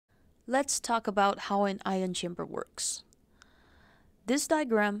Let's talk about how an ion chamber works. This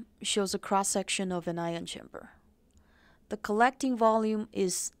diagram shows a cross-section of an ion chamber. The collecting volume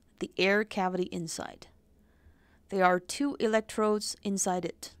is the air cavity inside. There are two electrodes inside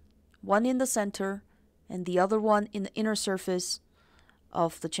it, one in the center and the other one in the inner surface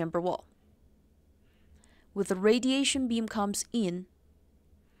of the chamber wall. When the radiation beam comes in,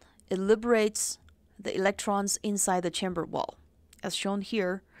 it liberates the electrons inside the chamber wall, as shown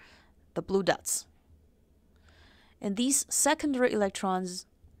here, the blue dots. And these secondary electrons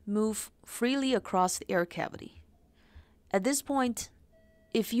move freely across the air cavity. At this point,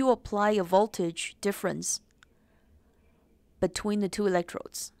 if you apply a voltage difference between the two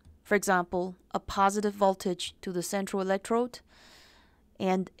electrodes, for example, a positive voltage to the central electrode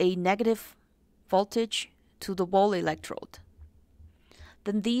and a negative voltage to the wall electrode,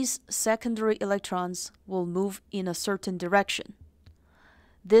 then these secondary electrons will move in a certain direction.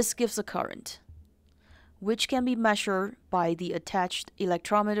 This gives a current, which can be measured by the attached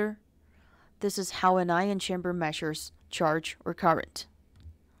electrometer. This is how an ion chamber measures charge or current.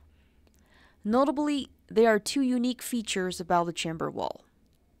 Notably, there are two unique features about the chamber wall.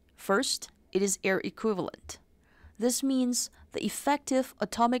 First, it is air equivalent. This means the effective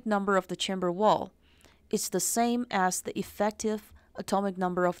atomic number of the chamber wall is the same as the effective atomic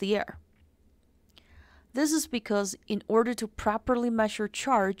number of the air. This is because in order to properly measure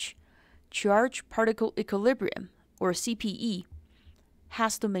charge particle equilibrium, or CPE,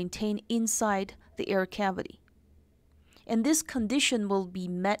 has to maintain inside the air cavity. And this condition will be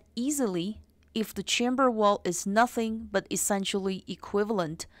met easily if the chamber wall is nothing but essentially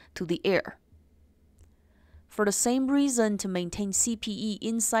equivalent to the air. For the same reason, to maintain CPE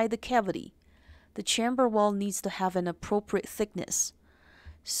inside the cavity, the chamber wall needs to have an appropriate thickness,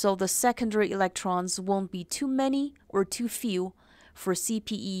 so the secondary electrons won't be too many or too few for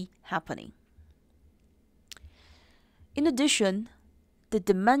CPE happening. In addition, the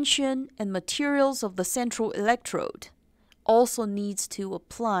dimension and materials of the central electrode also needs to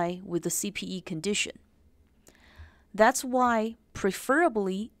apply with the CPE condition. That's why,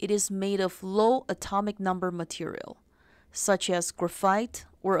 preferably, it is made of low atomic number material, such as graphite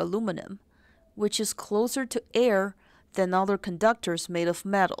or aluminum, which is closer to air than other conductors made of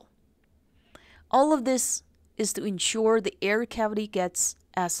metal. All of this is to ensure the air cavity gets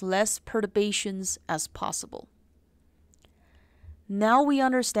as less perturbations as possible. Now we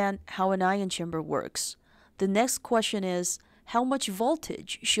understand how an ion chamber works. The next question is, how much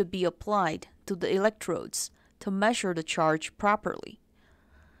voltage should be applied to the electrodes to measure the charge properly?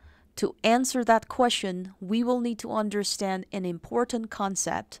 To answer that question, we will need to understand an important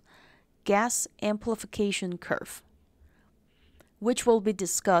concept, gas amplification curve, which will be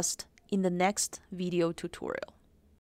discussed in the next video tutorial.